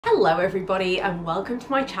Hello everybody and welcome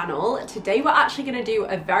to my channel. Today we're actually going to do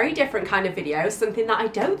a very different kind of video, something that I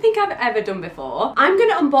don't think I've ever done before. I'm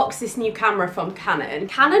going to unbox this new camera from Canon.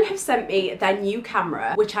 Canon have sent me their new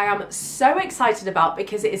camera, which I am so excited about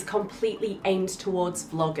because it is completely aimed towards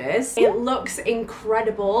vloggers. It looks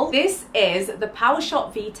incredible. This is the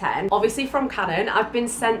Powershot V10, obviously from Canon. I've been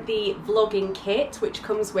sent the vlogging kit, which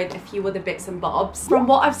comes with a few other bits and bobs. From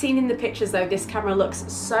what I've seen in the pictures though, this camera looks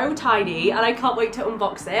so tiny and I can't wait to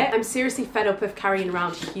unbox it. I'm seriously fed up of carrying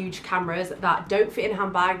around huge cameras that don't fit in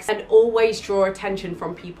handbags and always draw attention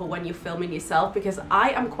from people when you're filming yourself, because I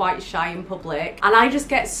am quite shy in public and I just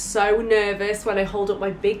get so nervous when I hold up my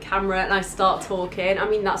big camera and I start talking. I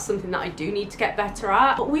mean, that's something that I do need to get better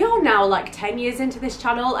at, but we are now like 10 years into this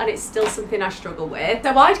channel and it's still something I struggle with.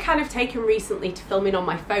 So I'd kind of taken recently to filming on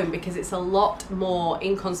my phone because it's a lot more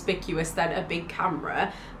inconspicuous than a big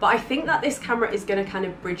camera, but I think that this camera is going to kind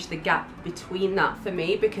of bridge the gap between that for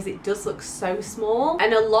me, because it does look so small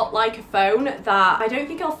and a lot like a phone that I don't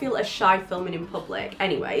think I'll feel as shy filming in public.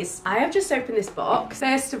 Anyways, I have just opened this box.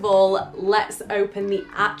 First of all, let's open the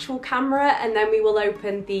actual camera and then we will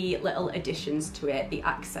open the little additions to it, the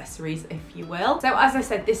accessories if you will. So as I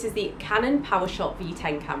said, this is the Canon Powershot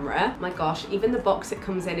V10 camera. My gosh, even the box it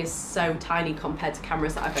comes in is so tiny compared to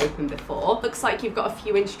cameras that I've opened before. Looks like you've got a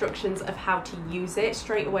few instructions of how to use it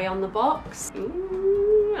straight away on the box.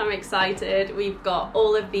 Ooh, I'm excited. We've got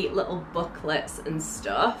all of the little booklets and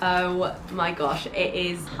stuff. Oh my gosh, it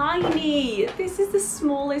is tiny. This is the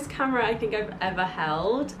smallest camera I think I've ever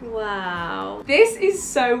held. Wow. This is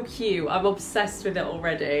so cute. I'm obsessed with it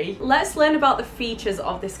already. Let's learn about the features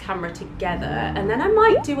of this camera together and then I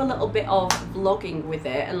might do a little bit of vlogging with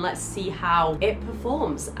it and let's see how it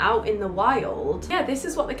performs out in the wild. Yeah, this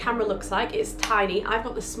is what the camera looks like. It's tiny. I've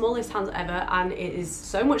got the smallest hands ever and it is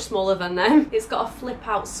so much smaller than them. It's got a flip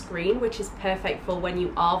out screen, which is perfect for when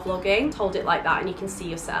you are vlogging. Hold it like that and you can see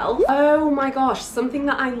yourself. Oh my gosh, something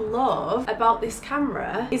that I love about this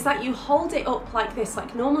camera is that you hold it up like this.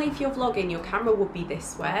 Like normally if you're vlogging, your camera would be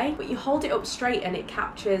this way, but you hold it up straight and it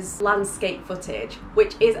captures landscape footage,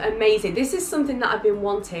 which is amazing. This is something that I've been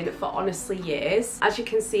wanting for honestly years. As you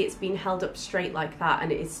can see, it's been held up straight like that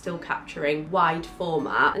and it is still capturing wide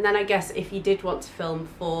format. And then I guess if you did want to film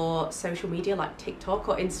for social media like TikTok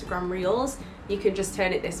or Instagram Reels, you can just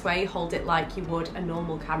turn it this way, hold it like you would a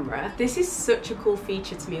normal camera. This is such a cool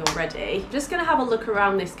feature to me already. I'm just gonna have a look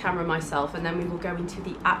around this camera myself and then we will go into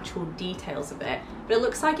the actual details of it. But it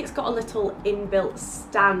looks like it's got a little inbuilt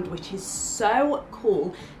stand, which is so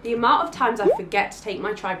cool. The amount of times I forget to take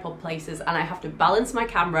my tripod places and I have to balance my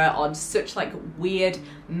camera on such like weird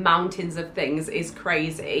mountains of things is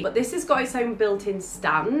crazy. But this has got its own built-in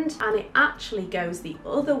stand and it actually goes the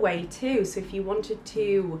other way too. So if you wanted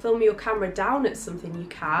to film your camera down at something, you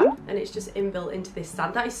can, and it's just inbuilt into this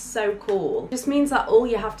stand. That is so cool. It just means that all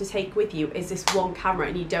you have to take with you is this one camera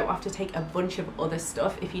and you don't have to take a bunch of other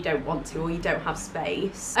stuff if you don't want to or you don't have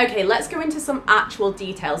space. Okay, let's go into some actual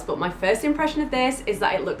details, but my first impression of this is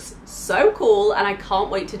that it looks so cool and I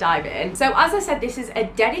can't wait to dive in. So as I said, this is a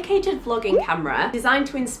dedicated vlogging camera designed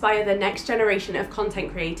to inspire the next generation of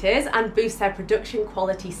content creators and boost their production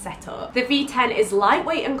quality setup. The V10 is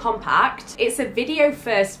lightweight and compact. It's a video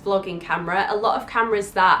first vlogging camera. A lot of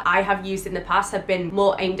cameras that I have used in the past have been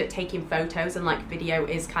more aimed at taking photos and like video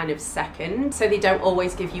is kind of second, so they don't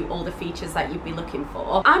always give you all the features that you'd be looking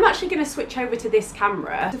for. I'm actually going to switch over to this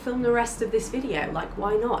camera to film the rest of this video. Like,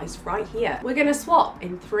 why not? It's right here. We're going to swap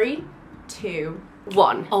in 3, 2,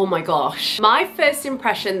 1. Oh my gosh. My first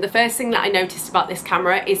impression, the first thing that I noticed about this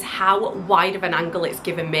camera is how wide of an angle it's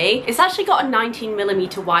given me. It's actually got a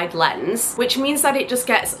 19mm wide lens, which means that it just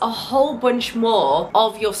gets a whole bunch more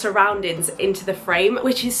of your surroundings into the frame,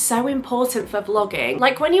 which is so important for vlogging.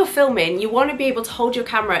 Like when you're filming, you want to be able to hold your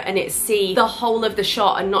camera and it see the whole of the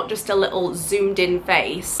shot and not just a little zoomed in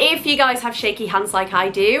face. If you guys have shaky hands like I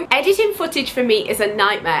do, editing footage for me is a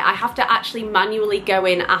nightmare. I have to actually manually go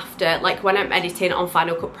in after, like when I'm editing on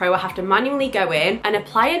Final Cut Pro, I have to manually go in and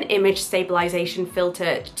apply an image stabilization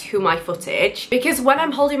filter to my footage, because when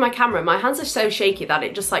I'm holding my camera, my hands are so shaky that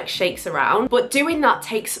it just like shakes around. But doing that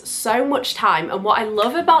takes so much time, and what I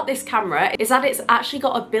love about this camera is that it's actually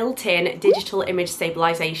got a built-in digital image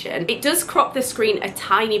stabilization. It does crop the screen a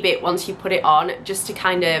tiny bit once you put it on, just to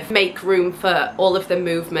kind of make room for all of the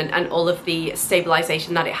movement and all of the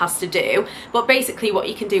stabilization that it has to do. But basically what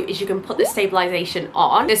you can do is you can put the stabilization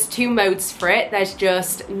on. There's 2 modes for it. there's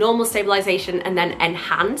just normal stabilization and then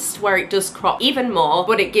enhanced, where it does crop even more,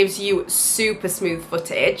 but it gives you super smooth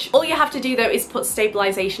footage. All you have to do though is put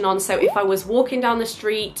stabilization on. So if I was walking down the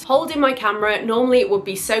street holding my camera, normally it would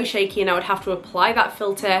be so shaky and I would have to apply that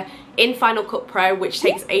filter in Final Cut Pro, which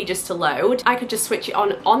takes ages to load. I could just switch it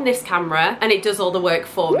on this camera and it does all the work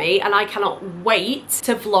for me, and I cannot wait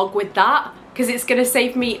to vlog with that, because it's going to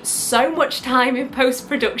save me so much time in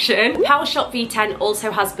post-production. Powershot V10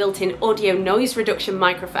 also has built-in audio noise reduction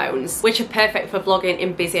microphones, which are perfect for vlogging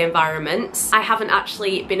in busy environments. I haven't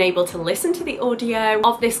actually been able to listen to the audio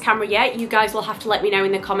of this camera yet. You guys will have to let me know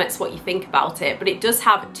in the comments what you think about it, but it does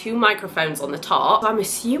have 2 microphones on the top, so I'm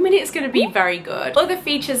assuming it's going to be very good. Other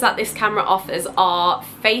features that this camera offers are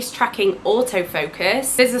face tracking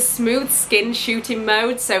autofocus. There's a smooth skin shooting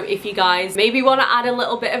mode, so if you guys maybe want to add a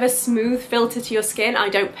little bit of a smooth filter to your skin, I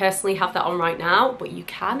don't personally have that on right now, but you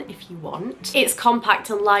can if you want. It's compact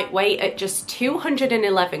and lightweight at just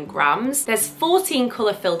 211 grams. There's 14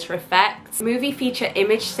 color filter effects, movie feature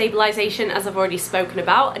image stabilization, as I've already spoken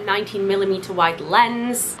about, a 19mm wide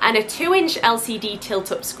lens, and a 2-inch LCD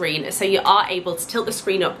tilt-up screen, so you are able to tilt the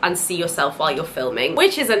screen up and see yourself while you're filming,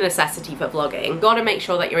 which is a necessity for vlogging. Gotta make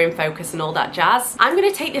sure that you're in focus and all that jazz. I'm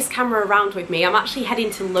gonna take this camera around with me. I'm actually heading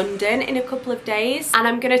to London in a couple of days, and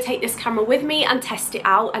I'm gonna take this camera with me and test it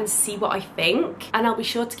out and see what I think, and I'll be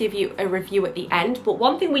sure to give you a review at the end. But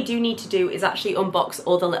one thing we do need to do is actually unbox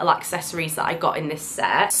all the little accessories that I got in this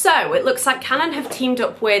set. So it looks like Canon have teamed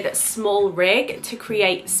up with Small Rig to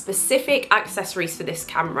create specific accessories for this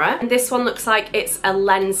camera, and this one looks like it's a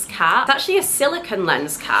lens cap. It's actually a silicone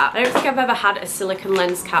lens cap. I don't think I've ever had a silicone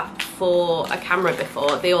lens cap for a camera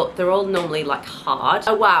before. They're all normally like hard.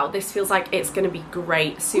 Oh wow, this feels like it's gonna be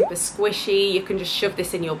great. Super squishy. You can just shove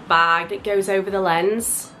this in your bag. It goes over the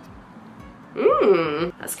lens.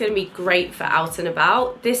 That's gonna be great for out and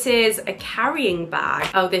about. This is a carrying bag.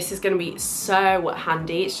 Oh, this is gonna be so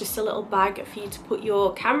handy. It's just a little bag for you to put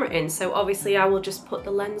your camera in. So obviously I will just put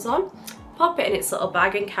the lens on, pop it in its little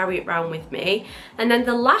bag and carry it around with me. And then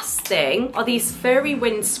the last thing are these furry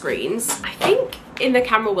windscreens. I think in the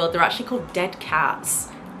camera world they're actually called dead cats,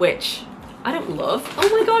 which I don't love.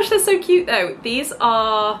 Oh my gosh, they're so cute though. These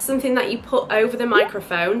are something that you put over the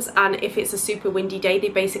microphones, and if it's a super windy day, they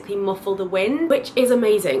basically muffle the wind, which is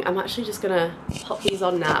amazing. I'm actually just gonna pop these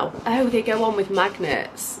on now. Oh, they go on with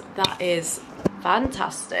magnets. That is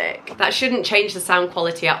fantastic. That shouldn't change the sound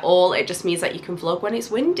quality at all. It just means that you can vlog when it's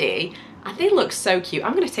windy. And they look so cute.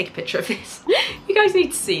 I'm gonna take a picture of this. You guys need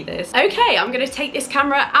to see this. Okay, I'm gonna take this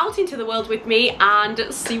camera out into the world with me and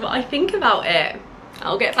see what I think about it.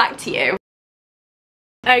 I'll get back to you.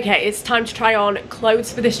 Okay, it's time to try on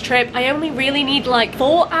clothes for this trip. I only really need like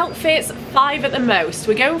 4 outfits, 5 at the most.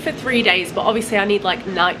 We're going for 3 days, but obviously I need like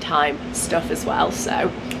nighttime stuff as well,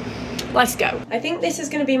 so let's go. I think this is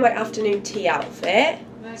gonna be my afternoon tea outfit,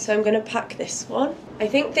 so I'm gonna pack this one. I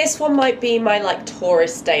think this one might be my like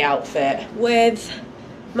tourist day outfit with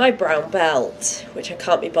my brown belt, which I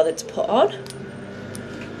can't be bothered to put on.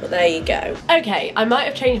 But there you go. Okay, I might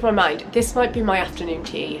have changed my mind. This might be my afternoon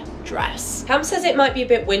tea dress. Cam says it might be a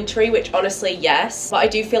bit wintry, which honestly, yes. But I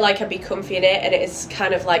do feel like I'd be comfy in it, and it is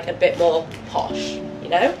kind of like a bit more posh, you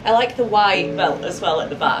know? I like the white belt as well at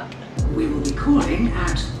the back. We will be calling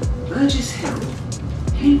at Burgess Hill,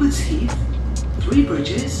 Haywards Heath, Three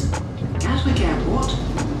Bridges, Gatwick Airport,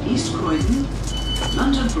 East Croydon,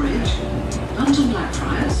 London Bridge, London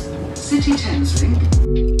Blackfriars, City Thameslink.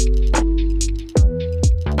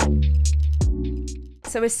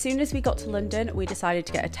 So as soon as we got to London, we decided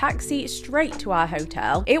to get a taxi straight to our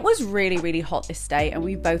hotel. It was really, really hot this day, and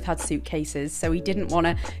we both had suitcases, so we didn't want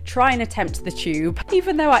to try and attempt the tube,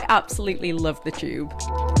 even though I absolutely love the tube.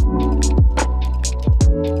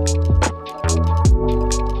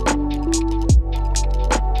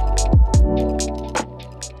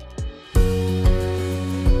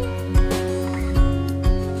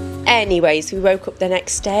 Anyways, we woke up the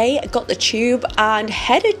next day, got the tube and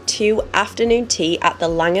headed to afternoon tea at the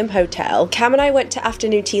Langham Hotel. Cam and I went to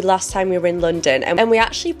afternoon tea last time we were in London, and we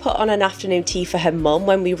actually put on an afternoon tea for her mum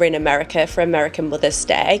when we were in America for American Mother's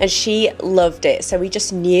Day, and she loved it. So we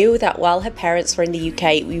just knew that while her parents were in the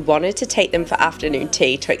UK, we wanted to take them for afternoon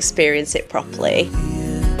tea to experience it properly.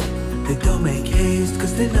 They don't make haste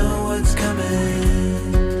 'cause they know what's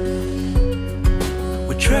coming.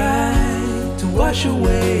 We try to wash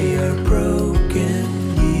away our broken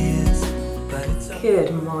years.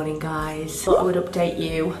 Good morning, guys. Thought I would update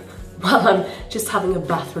you while I'm just having a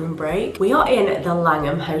bathroom break. We are in the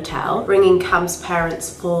Langham Hotel, bringing Cam's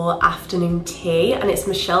parents for afternoon tea, and it's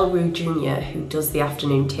Michelle Rue Jr. who does the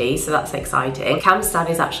afternoon tea, so that's exciting. Cam's dad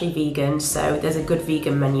is actually vegan, so there's a good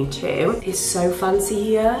vegan menu too. It's so fancy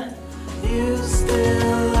here.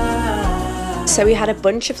 So we had a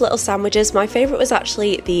bunch of little sandwiches. My favourite was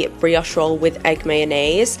actually the brioche roll with egg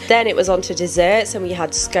mayonnaise. Then it was on to desserts and we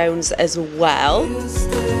had scones as well.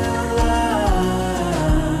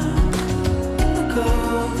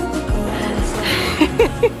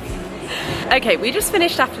 Okay, we just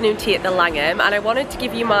finished afternoon tea at the Langham and I wanted to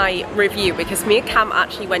give you my review because me and Cam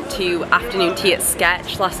actually went to afternoon tea at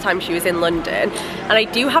Sketch last time she was in London, and I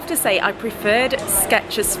do have to say I preferred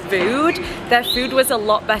Sketch's food. Their food was a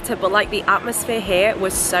lot better, but like the atmosphere here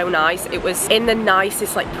was so nice. It was in the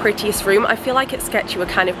nicest, like prettiest room. I feel like at Sketch you were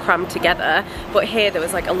kind of crammed together, but here there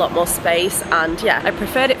was like a lot more space, and yeah, I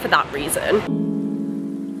preferred it for that reason.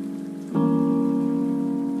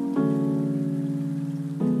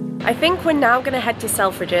 I think we're now going to head to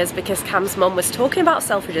Selfridges because Cam's mum was talking about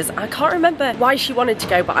Selfridges. I can't remember why she wanted to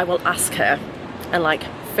go, but I will ask her and like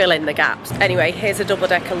fill in the gaps. Anyway, here's a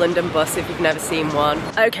double-decker London bus if you've never seen one.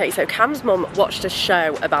 Okay, so Cam's mum watched a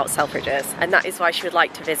show about Selfridges and that is why she would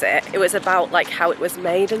like to visit. It was about like how it was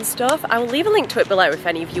made and stuff. I will leave a link to it below if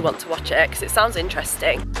any of you want to watch it because it sounds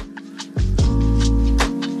interesting.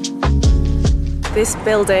 This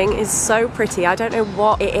building is so pretty. I don't know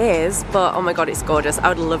what it is, but oh my god, it's gorgeous. I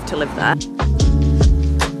would love to live there.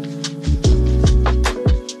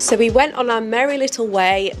 So we went on our merry little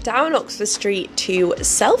way down Oxford Street to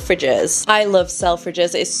Selfridges. I love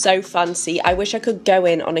Selfridges, it's so fancy. I wish I could go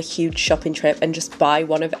in on a huge shopping trip and just buy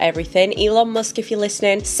one of everything. Elon Musk, if you're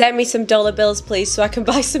listening, send me some dollar bills please so I can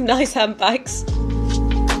buy some nice handbags.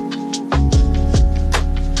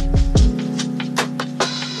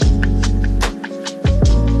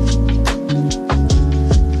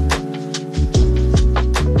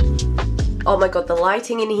 Oh my god, the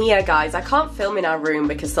lighting in here, guys. I can't film in our room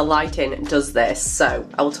because the lighting does this, so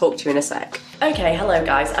I will talk to you in a sec. Okay, hello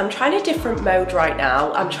guys. I'm trying a different mode right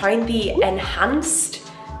now. I'm trying the enhanced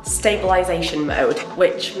stabilization mode,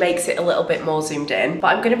 which makes it a little bit more zoomed in. But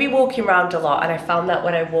I'm gonna be walking around a lot, and I found that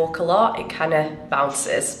when I walk a lot, it kind of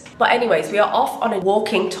bounces. But anyways, we are off on a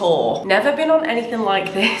walking tour. Never been on anything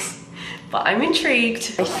like this, but I'm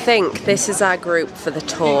intrigued. I think this is our group for the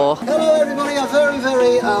tour. Hello everybody, a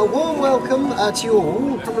very warm welcome to you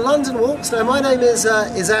all from London Walks. Now my name is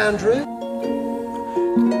Andrew.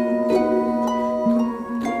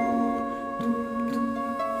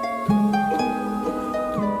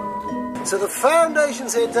 So the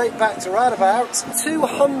foundations here date back to around about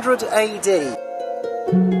 200 AD.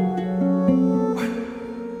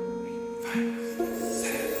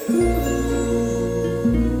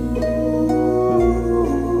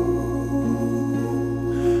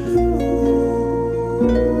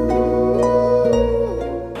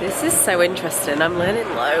 So interesting, I'm learning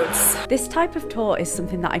loads. This type of tour is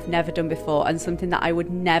something that I've never done before and something that I would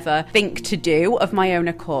never think to do of my own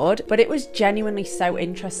accord, but it was genuinely so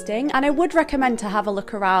interesting, and I would recommend to have a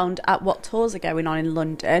look around at what tours are going on in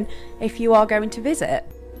London if you are going to visit.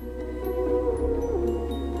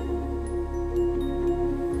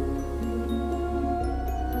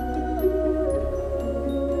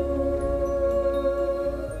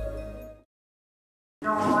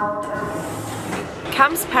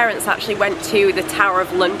 Cam's parents actually went to the Tower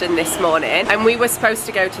of London this morning and we were supposed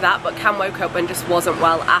to go to that, but Cam woke up and just wasn't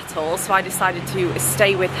well at all, so I decided to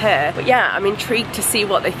stay with her. But yeah, I'm intrigued to see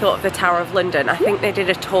what they thought of the Tower of London. I think they did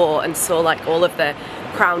a tour and saw like all of the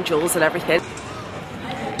crown jewels and everything.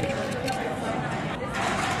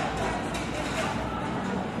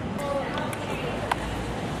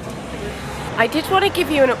 I did want to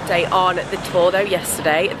give you an update on the tour though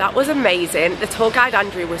yesterday. That was amazing. The tour guide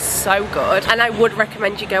Andrew was so good and I would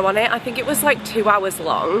recommend you go on it. I think it was like 2 hours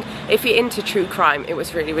long. If you're into true crime, it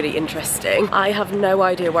was really interesting. I have no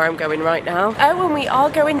idea where I'm going right now. Oh, and we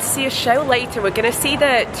are going to see a show later. We're going to see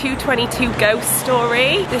the 222 ghost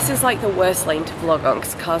story. This is like the worst lane to vlog on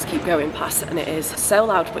because cars keep going past and it is so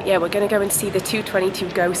loud. But yeah, we're going to go and see the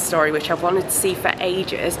 222 ghost story, which I've wanted to see for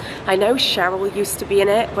ages. I know Cheryl used to be in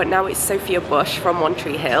it, but now it's Sophia Bush from One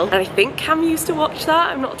Tree Hill, and I think Cam used to watch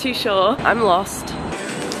that. I'm not too sure. I'm lost.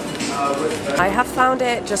 I have found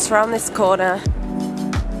it just around this corner.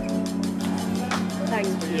 Thank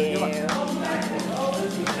you.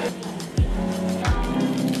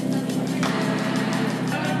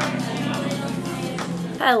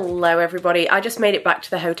 Hello everybody, I just made it back to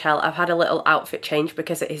the hotel. I've had a little outfit change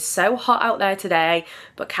because it is so hot out there today,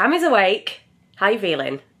 but Cam is awake. How you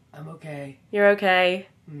feeling? I'm okay. You're okay?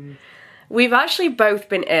 We've actually both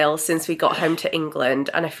been ill since we got home to England,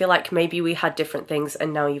 and I feel like maybe we had different things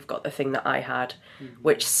and now you've got the thing that I had,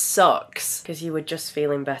 which sucks because you were just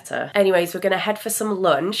feeling better. Anyways, we're gonna head for some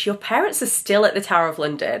lunch. Your parents are still at the Tower of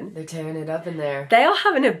London. They're tearing it up in there. They are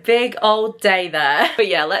having a big old day there. But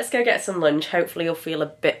yeah, let's go get some lunch. Hopefully you'll feel a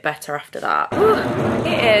bit better after that. Ooh,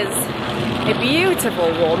 it is a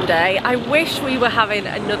beautiful warm day. I wish we were having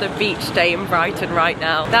another beach day in Brighton right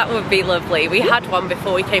now. That would be lovely. We had one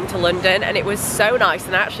before we came to London and it was so nice,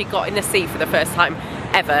 and I actually got in the sea for the first time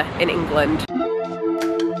ever in England.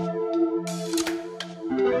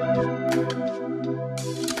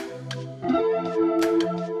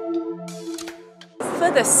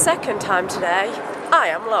 For the second time today, I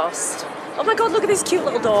am lost. Oh my god, look at this cute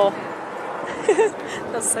little door.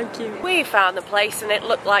 That's so cute. We found the place and it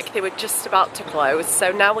looked like they were just about to close,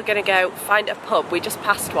 so now we're gonna go find a pub. We just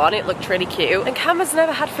passed one, it looked really cute. And Cam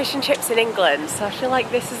never had fish and chips in England, so I feel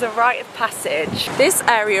like this is a rite of passage. This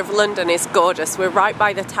area of London is gorgeous. We're right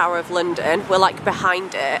by the Tower of London. We're like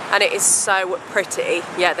behind it and it is so pretty.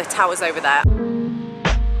 Yeah, the tower's over there.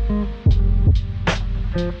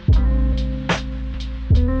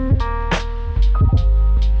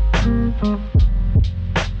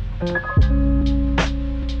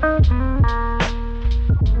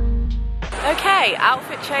 Okay,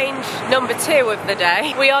 outfit change number 2 of the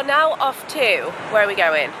day. We are now off to, where are we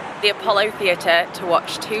going? The Apollo Theatre to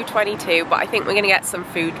watch 222, but I think we're gonna get some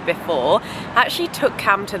food before. I actually took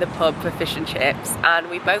Cam to the pub for fish and chips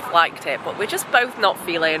and we both liked it, but we're just both not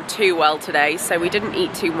feeling too well today, so we didn't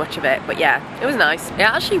eat too much of it. But yeah, it was nice. It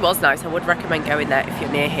actually was nice. I would recommend going there if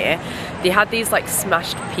you're near here. They had these like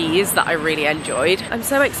smashed peas that I really enjoyed. I'm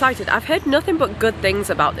so excited. I've heard nothing but good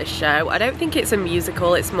things about this show. I don't think it's a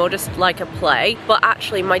musical, it's more just like a play. But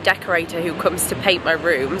actually my decorator who comes to paint my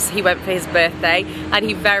rooms, he went for his birthday and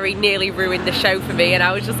he very nearly ruined the show for me, and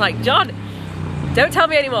I was just like, John, don't tell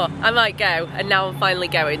me anymore, I might go. And now I'm finally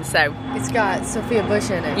going, so. It's got Sophia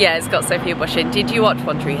Bush in it. Yeah, it's got Sophia Bush in. Did you watch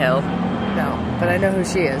One Tree Hill? No, but I know who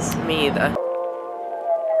she is. Me either.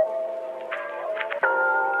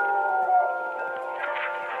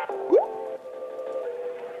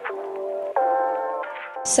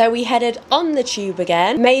 So we headed on the tube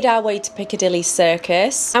again, made our way to Piccadilly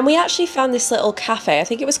Circus, and we actually found this little cafe. I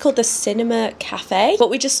think it was called the Cinema Cafe, but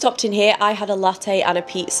we just stopped in here. I had a latte and a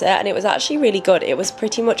pizza and it was actually really good. It was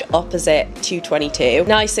pretty much opposite 222.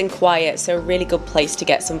 Nice and quiet, so a really good place to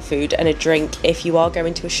get some food and a drink if you are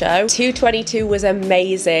going to a show. 222 was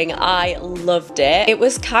amazing. I loved it. It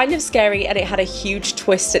was kind of scary and it had a huge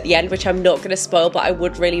twist at the end, which I'm not going to spoil, but I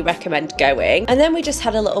would really recommend going. And then we just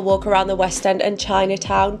had a little walk around the West End and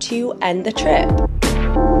Chinatown to end the trip.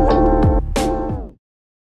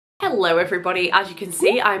 Hello everybody, as you can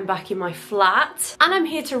see I'm back in my flat and I'm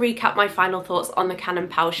here to recap my final thoughts on the Canon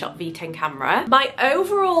Powershot V10 camera. My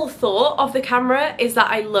overall thought of the camera is that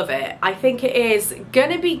I love it. I think it is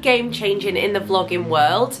gonna be game changing in the vlogging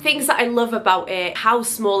world. Things that I love about it, how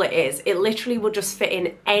small it is. It literally will just fit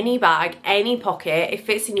in any bag, any pocket. It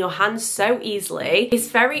fits in your hands so easily. It's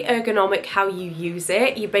very ergonomic how you use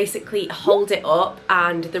it. You basically hold it up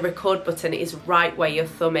and the record button is right where your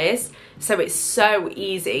thumb is. So it's so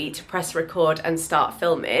easy to press record and start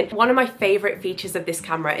filming. One of my favorite features of this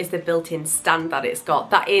camera is the built-in stand that it's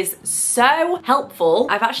got. That is so helpful.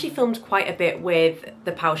 I've actually filmed quite a bit with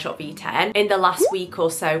the Powershot V10 in the last week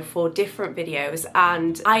or so for different videos,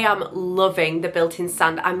 and I am loving the built-in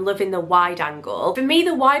stand. I'm loving the wide angle. For me,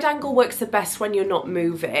 the wide angle works the best when you're not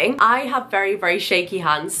moving. I have very, very shaky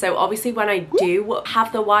hands, so obviously when I do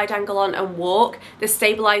have the wide angle on and walk, the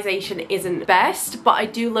stabilization isn't best, but I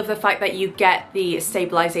do love the fact that you get the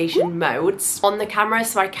stabilization modes on the camera,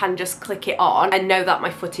 so I can just click it on and know that my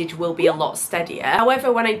footage will be a lot steadier.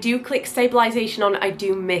 However, when I do click stabilization on, I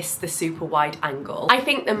do miss the super wide angle. I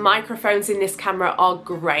think the microphones in this camera are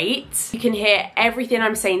great. You can hear everything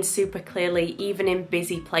I'm saying super clearly, even in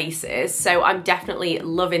busy places, so I'm definitely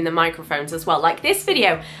loving the microphones as well. Like, this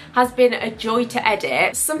video has been a joy to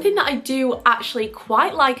edit. Something that I do actually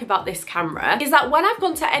quite like about this camera is that when I've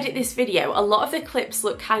gone to edit this video, a lot of the clips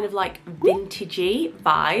look kind of like vintagey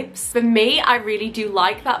vibes. For me, I really do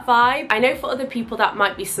like that vibe. I know for other people that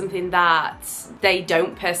might be something that they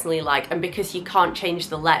don't personally like, and because you can't change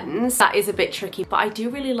the lens, that is a bit tricky, but I do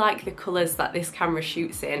really like the colours that this camera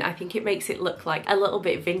shoots in. I think it makes it look like a little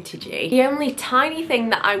bit vintagey. The only tiny thing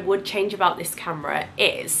that I would change about this camera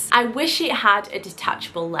is I wish it had a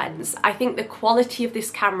detachable lens. I think the quality of this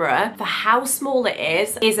camera, for how small it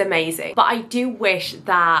is amazing, but I do wish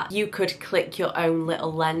that you could click your own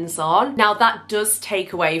little lens on. Now that does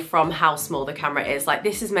take away from how small the camera is. Like,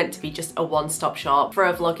 this is meant to be just a one-stop shop for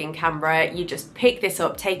a vlogging camera. You just pick this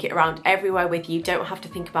up, take it around everywhere with you, don't have to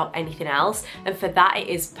think about anything else, and for that it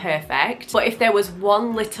is perfect. But if there was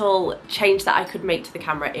one little change that I could make to the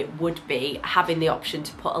camera, it would be having the option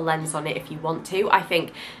to put a lens on it if you want to. I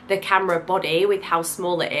think the camera body, with how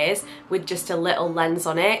small it is, with just a little lens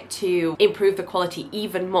on it to improve the quality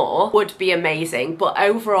even more, would be amazing. But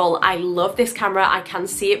overall, I love this camera. I can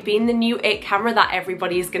see it being the new it camera that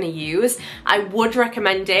everybody is going to use. I would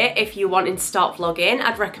recommend it if you're wanting to start vlogging.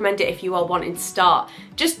 I'd recommend it if you are wanting to start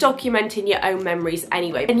just documenting your own memories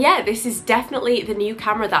anyway. And yeah, this is definitely the new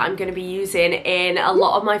camera that I'm going to be using in a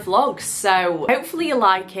lot of my vlogs, so hopefully you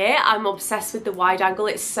like it. I'm obsessed with the wide angle.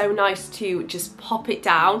 It's so nice to just pop it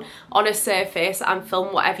down on a surface and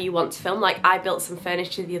film whatever you want to film. Like, I built some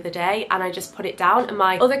furniture the other day and I just put it down, and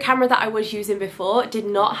my other camera that I was using before did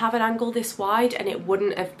not have an angle this wide, and it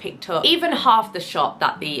wouldn't have picked up even half the shot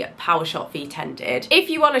that the Powershot V10 did. If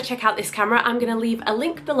you want to check out this camera, I'm going to leave a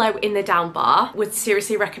link below in the down bar. Would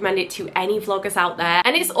seriously recommend it to any vloggers out there,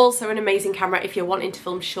 and it's also an amazing camera if you're wanting to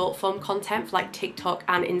film short form content for like TikTok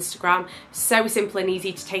and Instagram. So simple and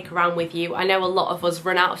easy to take around with you. I know a lot of us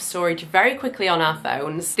run out of storage very quickly on our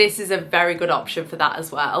phones. This is a very good option for that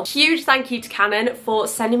as well. Huge thank you to Canon for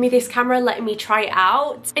sending me this camera, letting me try it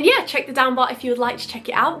out. And yeah, check the down bar if you would like to check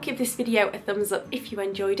it out. Give this video a thumbs up if you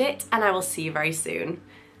enjoyed it, and I will see you very soon.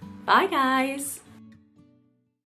 Bye guys.